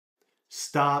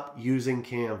Stop using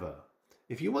Canva.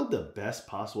 If you want the best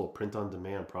possible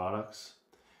print-on-demand products,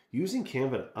 using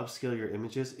Canva to upscale your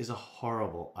images is a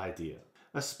horrible idea,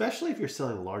 especially if you're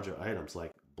selling larger items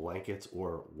like blankets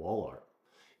or wall art.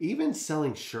 Even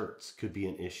selling shirts could be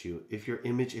an issue if your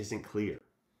image isn't clear.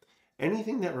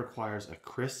 Anything that requires a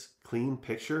crisp, clean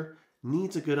picture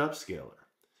needs a good upscaler.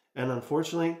 And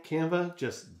unfortunately, Canva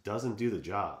just doesn't do the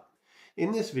job.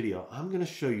 In this video, I'm going to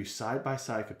show you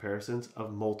side-by-side comparisons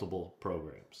of multiple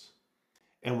programs.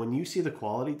 And when you see the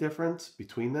quality difference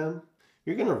between them,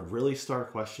 you're going to really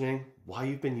start questioning why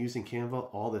you've been using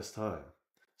Canva all this time.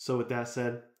 So with that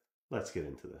said, let's get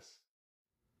into this.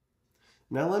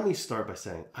 Now let me start by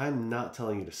saying I'm not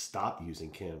telling you to stop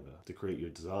using Canva to create your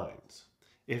designs.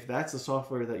 If that's the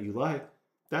software that you like,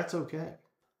 that's okay.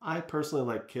 I personally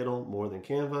like Kittl more than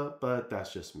Canva, but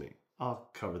that's just me. I'll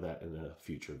cover that in a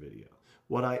future video.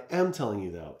 What I am telling you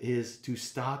though is to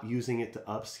stop using it to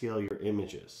upscale your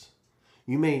images.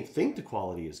 You may think the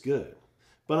quality is good,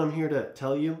 but I'm here to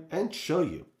tell you and show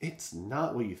you it's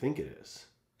not what you think it is.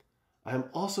 I'm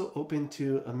also open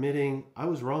to admitting I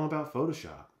was wrong about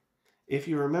Photoshop. If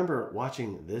you remember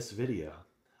watching this video,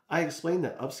 I explained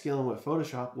that upscaling with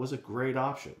Photoshop was a great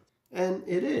option, and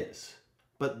it is.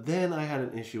 But then I had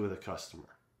an issue with a customer.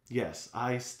 Yes,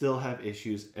 I still have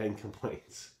issues and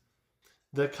complaints.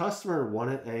 The customer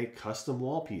wanted a custom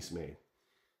wall piece made.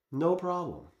 No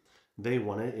problem. They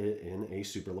wanted it in a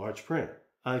super large print.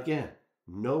 Again,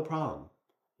 no problem.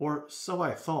 Or so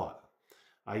I thought.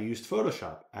 I used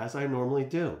Photoshop as I normally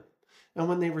do. And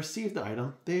when they received the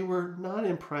item, they were not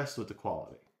impressed with the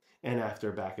quality. And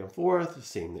after back and forth,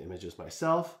 seeing the images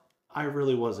myself, I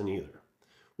really wasn't either.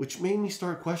 Which made me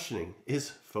start questioning,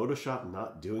 is Photoshop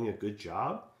not doing a good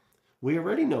job? We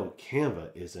already know Canva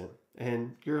isn't,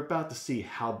 and you're about to see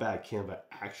how bad Canva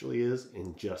actually is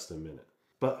in just a minute.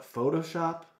 But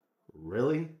Photoshop?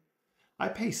 Really? I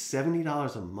pay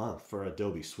 $70 a month for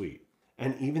Adobe Suite,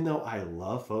 and even though I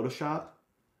love Photoshop,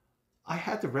 I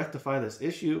had to rectify this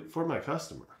issue for my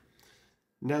customer.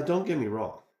 Now don't get me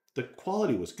wrong, the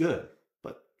quality was good,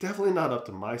 but definitely not up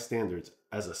to my standards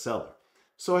as a seller.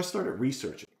 So I started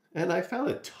researching, and I found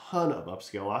a ton of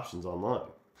upscale options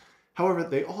online. However,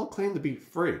 they all claim to be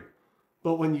free,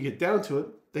 but when you get down to it,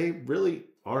 they really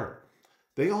aren't.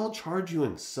 They all charge you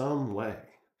in some way.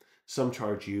 Some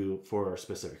charge you for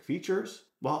specific features,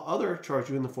 while others charge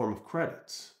you in the form of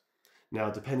credits.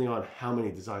 Now, depending on how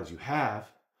many designs you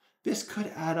have, this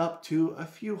could add up to a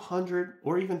few hundred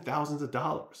or even thousands of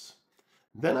dollars.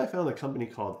 Then I found a company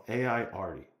called AI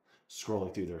Arty.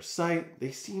 Scrolling through their site,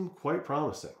 they seemed quite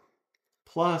promising.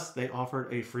 Plus, they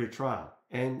offered a free trial,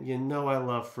 and you know I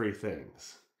love free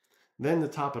things. Then to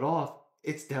top it off,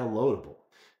 it's downloadable,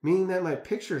 meaning that my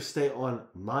pictures stay on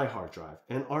my hard drive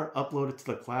and aren't uploaded to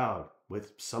the cloud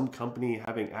with some company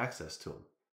having access to them.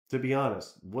 To be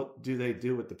honest, what do they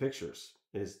do with the pictures?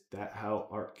 Is that how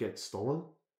art gets stolen?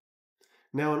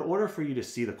 Now, in order for you to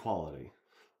see the quality,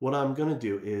 what I'm going to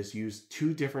do is use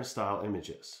two different style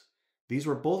images. These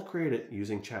were both created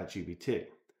using ChatGPT.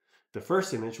 The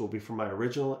first image will be from my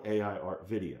original AI art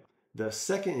video. The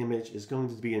second image is going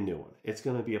to be a new one. It's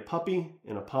going to be a puppy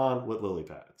in a pond with lily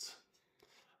pads.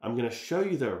 I'm going to show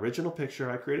you the original picture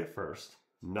I created first,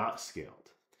 not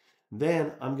scaled.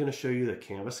 Then I'm going to show you the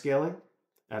Canva scaling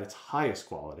at its highest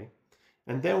quality.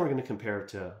 And then we're going to compare it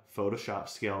to Photoshop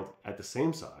scaled at the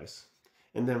same size.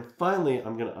 And then finally,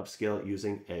 I'm going to upscale it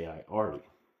using AI Arty.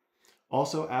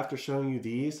 Also, after showing you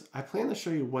these, I plan to show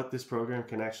you what this program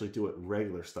can actually do with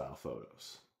regular style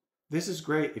photos. This is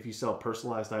great if you sell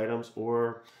personalized items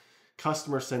or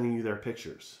customers sending you their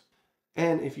pictures.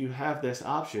 And if you have this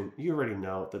option, you already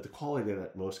know that the quality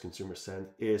that most consumers send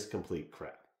is complete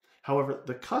crap. However,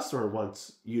 the customer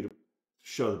wants you to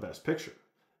show the best picture.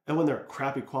 And when their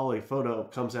crappy quality photo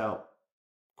comes out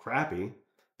crappy,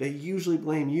 they usually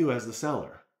blame you as the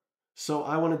seller. So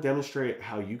I want to demonstrate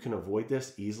how you can avoid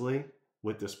this easily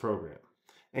with this program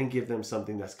and give them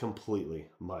something that's completely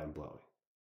mind-blowing.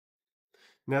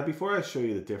 Now, before I show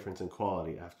you the difference in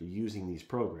quality after using these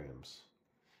programs,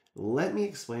 let me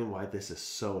explain why this is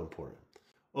so important.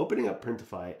 Opening up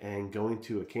Printify and going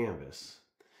to a canvas,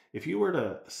 if you were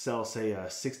to sell, say, a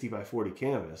 60 by 40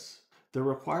 canvas, the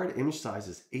required image size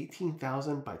is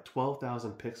 18,000 by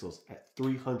 12,000 pixels at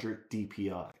 300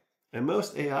 dpi. And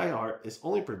most AI art is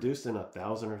only produced in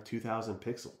 1,000 or 2,000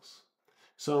 pixels.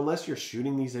 So unless you're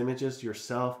shooting these images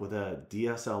yourself with a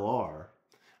DSLR,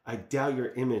 I doubt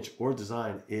your image or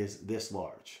design is this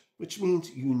large, which means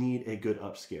you need a good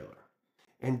upscaler.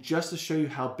 And just to show you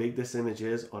how big this image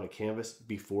is on a canvas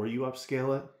before you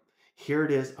upscale it, here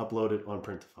it is uploaded on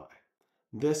Printify.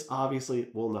 This obviously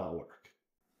will not work.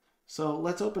 So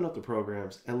let's open up the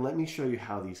programs and let me show you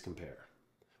how these compare.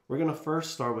 We're going to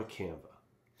first start with Canva.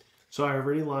 So I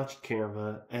already launched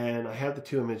Canva and I have the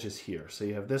two images here. So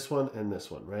you have this one and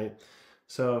this one, right?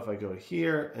 So if I go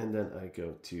here and then I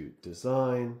go to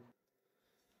design,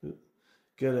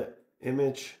 get an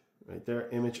image right there,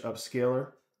 image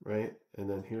upscaler, right? And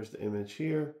then here's the image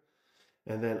here.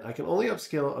 And then I can only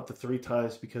upscale it up to 3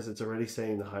 times because it's already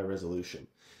saying the high resolution.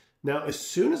 Now, as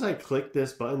soon as I click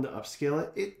this button to upscale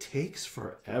it, it takes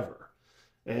forever.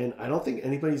 And I don't think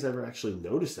anybody's ever actually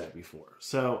noticed that before.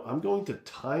 So I'm going to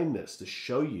time this to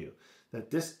show you that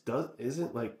this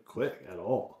isn't like quick at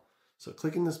all. So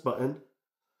clicking this button,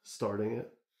 starting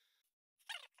it.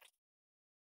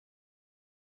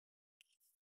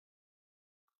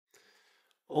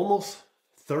 Almost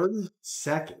 30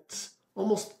 seconds.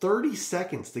 Almost 30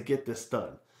 seconds to get this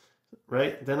done.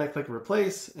 Right? Then I click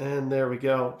replace and there we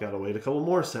go. Got to wait a couple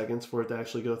more seconds for it to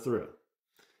actually go through.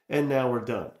 And now we're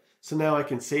done. So now I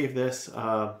can save this. It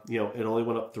only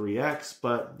went up 3x,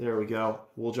 but there we go.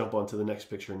 We'll jump on to the next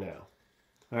picture now.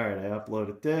 All right, I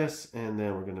uploaded this and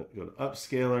then we're gonna go to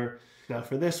upscaler. Now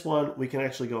for this one, we can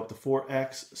actually go up to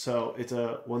 4x. So it's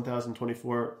a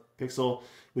 1024 pixel.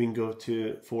 We can go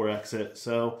to 4x it.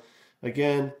 So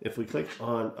again, if we click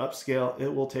on upscale,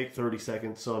 it will take 30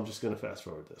 seconds. So I'm just gonna fast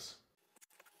forward this.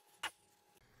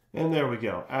 And there we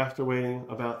go. After waiting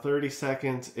about 30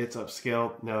 seconds, it's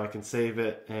upscaled. Now I can save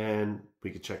it and we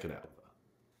can check it out.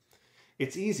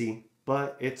 It's easy,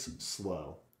 but it's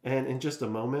slow. And in just a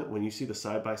moment, when you see the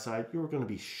side-by-side, you're going to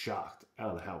be shocked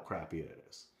on how crappy it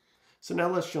is. So now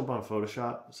let's jump on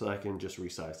Photoshop so I can just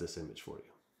resize this image for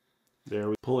you. There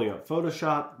we're pulling up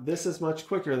Photoshop. This is much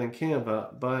quicker than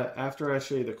Canva, but after I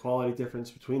show you the quality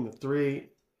difference between the three,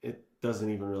 it doesn't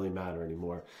even really matter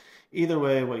anymore. Either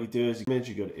way, what you do is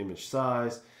you go to image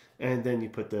size, and then you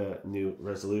put the new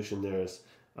resolution. There's,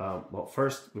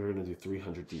 first we're going to do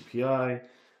 300 dpi,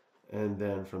 and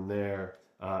then from there,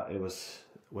 it was,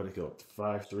 what did it go up to,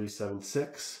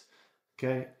 5376,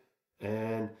 okay?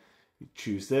 And you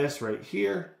choose this right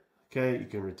here, okay? You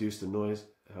can reduce the noise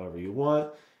however you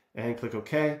want, and click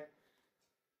OK,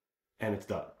 and it's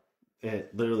done.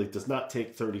 It literally does not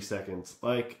take 30 seconds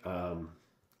like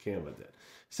Canva did.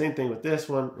 Same thing with this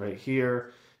one right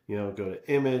here. Go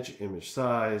to image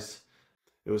size.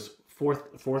 It was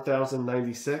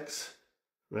 4096,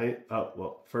 right? Oh,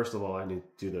 well, first of all, I need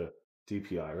to do the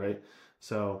DPI, right?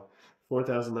 So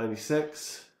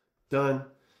 4096, done.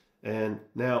 And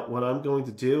now what I'm going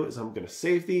to do is I'm going to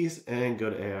save these and go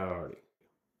to AI Arty.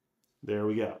 There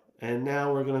we go. And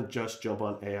now we're going to just jump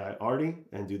on AI Arty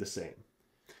and do the same.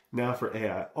 Now for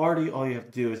AI Arty, all you have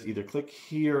to do is either click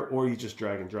here or you just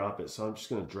drag and drop it. So I'm just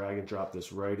going to drag and drop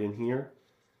this right in here.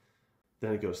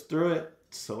 Then it goes through it,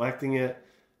 selecting it.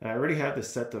 And I already have this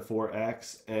set to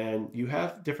 4x, and you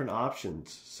have different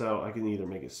options. So I can either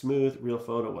make it smooth, real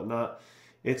photo, whatnot.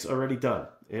 It's already done.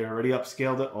 It already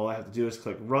upscaled it. All I have to do is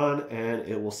click run and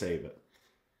it will save it.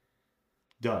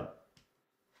 Done.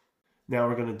 Now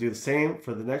we're going to do the same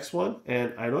for the next one,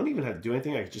 and I don't even have to do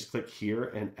anything. I can just click here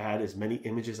and add as many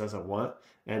images as I want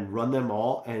and run them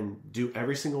all and do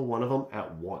every single one of them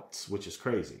at once, which is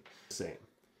crazy. Same.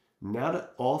 Now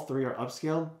that all three are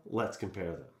upscaled, let's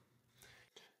compare them.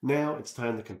 Now it's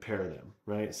time to compare them,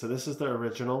 right? So this is the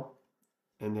original,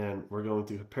 and then we're going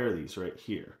to compare these right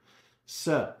here.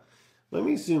 So let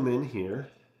me zoom in here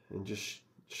and just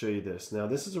show you this. Now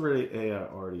this is already AI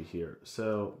Arty here.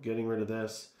 So getting rid of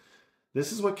this.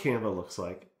 This is what Canva looks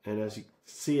like. And as you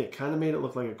see, it kind of made it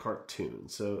look like a cartoon.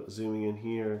 So zooming in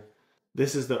here,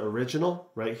 this is the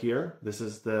original right here. This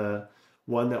is the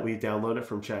one that we downloaded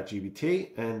from ChatGPT.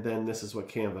 And then this is what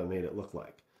Canva made it look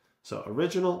like. So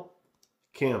original,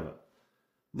 Canva.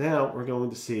 Now we're going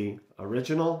to see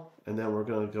original, and then we're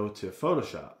going to go to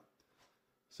Photoshop.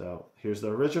 So here's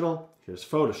the original, here's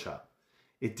Photoshop.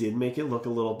 It did make it look a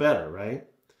little better, right?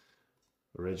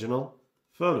 Original,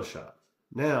 Photoshop.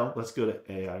 Now let's go to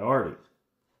AI Arty.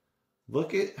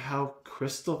 Look at how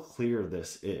crystal clear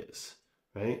this is,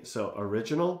 right? So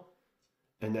original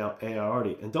and now AI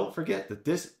Arty. And don't forget that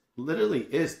this literally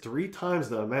is 3 times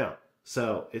the amount.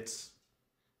 So it's,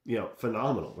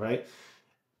 phenomenal, right?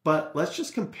 But let's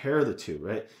just compare the two,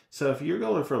 right? So if you're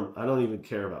going from, I don't even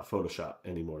care about Photoshop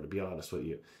anymore, to be honest with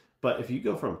you. But if you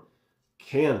go from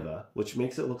Canva, which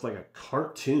makes it look like a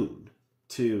cartoon,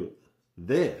 to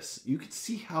this, you can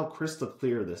see how crystal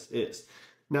clear this is.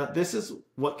 Now, this is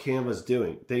what Canva's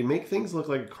doing. They make things look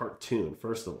like a cartoon,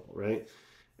 first of all, right?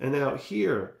 And now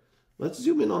here, let's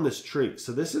zoom in on this tree.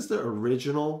 So this is the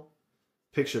original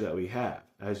picture that we have.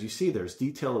 As you see, there's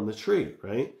detail in the tree,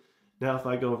 right? Now, if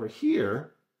I go over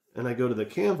here and I go to the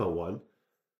Canva one,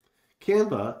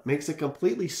 Canva makes it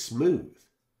completely smooth.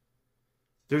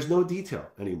 There's no detail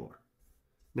anymore.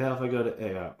 Now, if I go to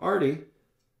AI Arty,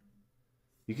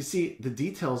 you can see the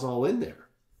details all in there.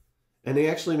 And they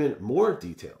actually made it more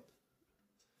detailed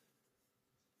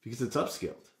because it's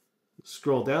upscaled.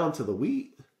 Scroll down to the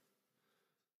wheat.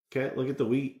 Okay, look at the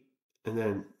wheat and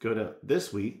then go to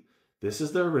this wheat. This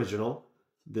is the original.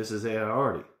 This is AI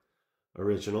Arty.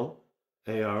 Original,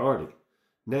 AI Arty.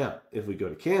 Now, if we go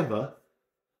to Canva,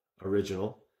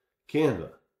 original,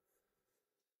 Canva.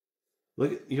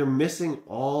 Look, you're missing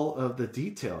all of the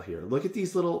detail here. Look at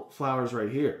these little flowers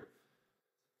right here.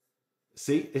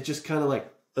 See, it just kind of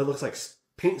like, it looks like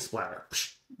paint splatter.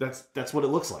 That's what it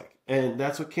looks like. And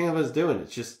that's what Canva is doing.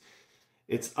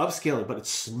 It's upscaling, but it's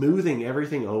smoothing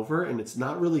everything over, and it's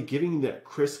not really giving you that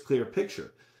crisp, clear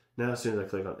picture. Now, as soon as I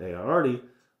click on AI Arty,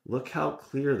 look how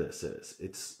clear this is.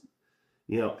 It's,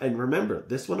 and remember,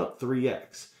 this went up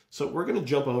 3x. So we're going to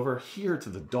jump over here to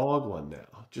the dog one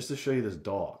now, just to show you this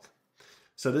dog.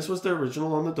 So this was the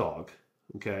original on the dog,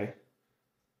 okay?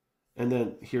 And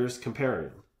then here's comparing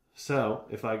them. So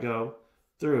if I go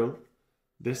through,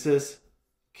 this is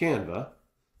Canva,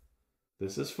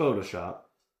 this is Photoshop,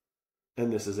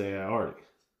 and this is AI Arty.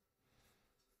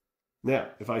 Now,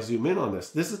 if I zoom in on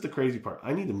this is the crazy part.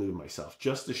 I need to move myself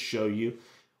just to show you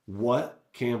what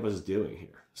Canva is doing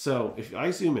here. So if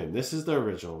I zoom in, this is the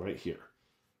original right here,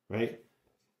 right?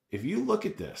 If you look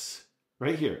at this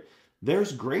right here,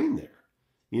 there's grain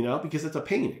there, because it's a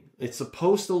painting. It's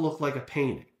supposed to look like a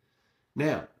painting.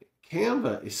 Now,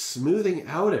 Canva is smoothing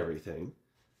out everything.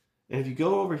 And if you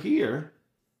go over here,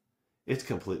 it's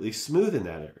completely smooth in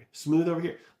that area. Smooth over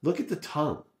here. Look at the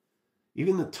tongue.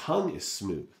 Even the tongue is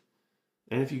smooth.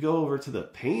 And if you go over to the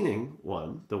painting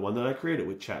one, the one that I created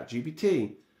with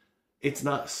ChatGPT, it's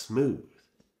not smooth.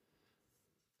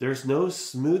 There's no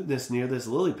smoothness near this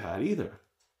lily pad either.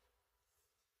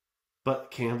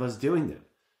 But Canva's doing that.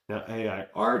 Now AI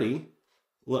Arty,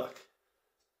 look.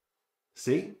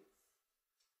 See?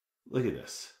 Look at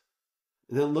this.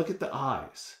 And then look at the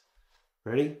eyes.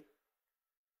 Ready?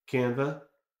 Canva,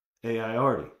 AI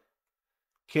Arty.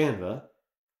 Canva,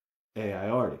 AI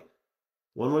Arty.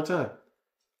 One more time.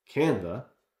 Canva,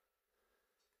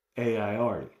 AI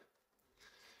Arty.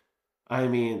 I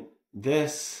mean,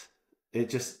 it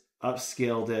just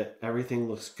upscaled it. Everything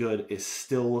looks good. It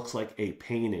still looks like a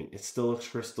painting. It still looks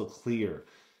crystal clear.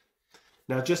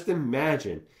 Now just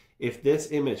imagine if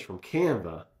this image from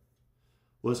Canva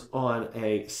was on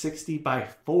a 60 by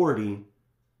 40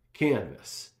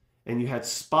 canvas and you had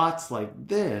spots like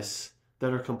this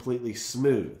that are completely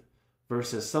smooth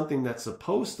versus something that's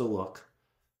supposed to look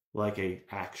like an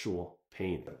actual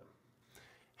painting.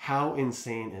 How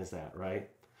insane is that, right?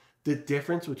 The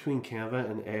difference between Canva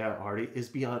and AI Arty is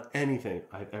beyond anything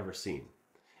I've ever seen.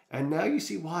 And now you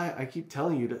see why I keep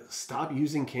telling you to stop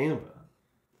using Canva.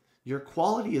 Your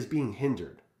quality is being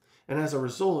hindered. And as a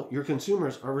result, your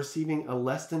consumers are receiving a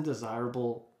less than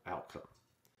desirable outcome.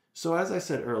 So as I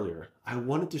said earlier, I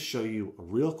wanted to show you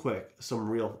real quick some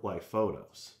real life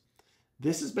photos.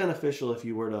 This is beneficial if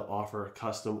you were to offer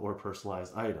custom or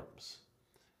personalized items.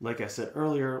 Like I said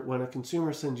earlier, when a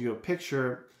consumer sends you a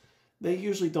picture, they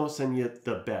usually don't send you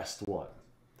the best one.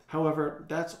 However,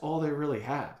 that's all they really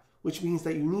have, which means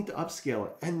that you need to upscale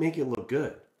it and make it look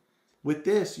good. With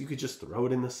this, you could just throw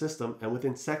it in the system and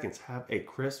within seconds have a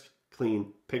crisp,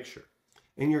 clean picture.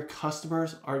 And your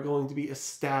customers are going to be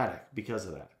ecstatic because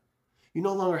of that. You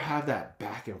no longer have that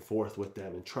back and forth with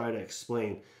them and try to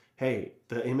explain, hey,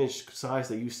 the image size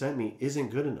that you sent me isn't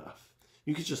good enough.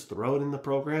 You could just throw it in the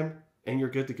program and you're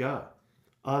good to go.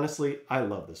 Honestly, I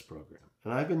love this program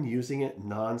and I've been using it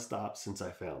nonstop since I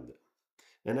found it.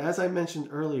 And as I mentioned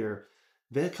earlier,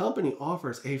 the company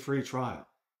offers a free trial.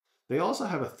 They also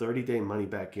have a 30-day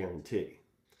money-back guarantee.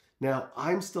 Now,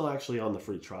 I'm still actually on the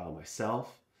free trial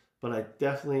myself, but I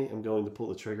definitely am going to pull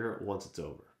the trigger once it's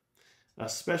over,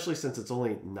 especially since it's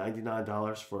only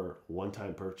 $99 for a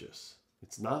one-time purchase.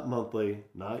 It's not monthly,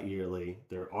 not yearly.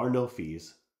 There are no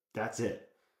fees. That's it.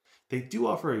 They do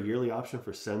offer a yearly option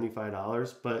for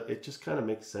 $75, but it just kind of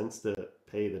makes sense to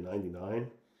pay the $99.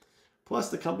 Plus,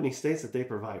 the company states that they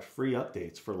provide free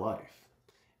updates for life.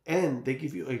 And they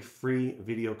give you a free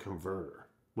video converter,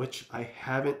 which I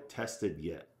haven't tested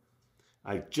yet.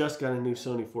 I just got a new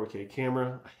Sony 4K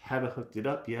camera. I haven't hooked it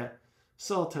up yet,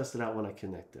 so I'll test it out when I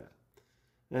connect that.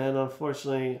 And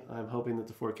unfortunately, I'm hoping that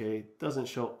the 4K doesn't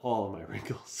show all of my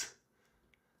wrinkles.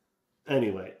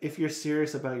 Anyway, if you're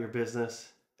serious about your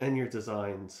business and your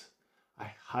designs,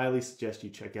 I highly suggest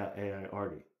you check out AI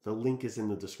Arty. The link is in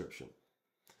the description.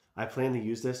 I plan to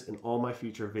use this in all my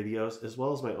future videos as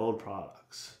well as my own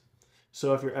products.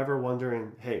 So if you're ever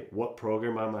wondering, hey, what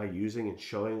program am I using and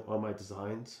showing all my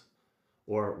designs?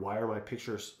 Or why are my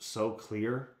pictures so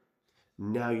clear?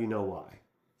 Now you know why.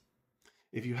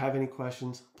 If you have any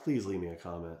questions, please leave me a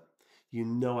comment. You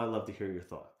know I love to hear your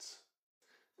thoughts.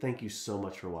 Thank you so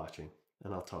much for watching,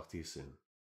 and I'll talk to you soon.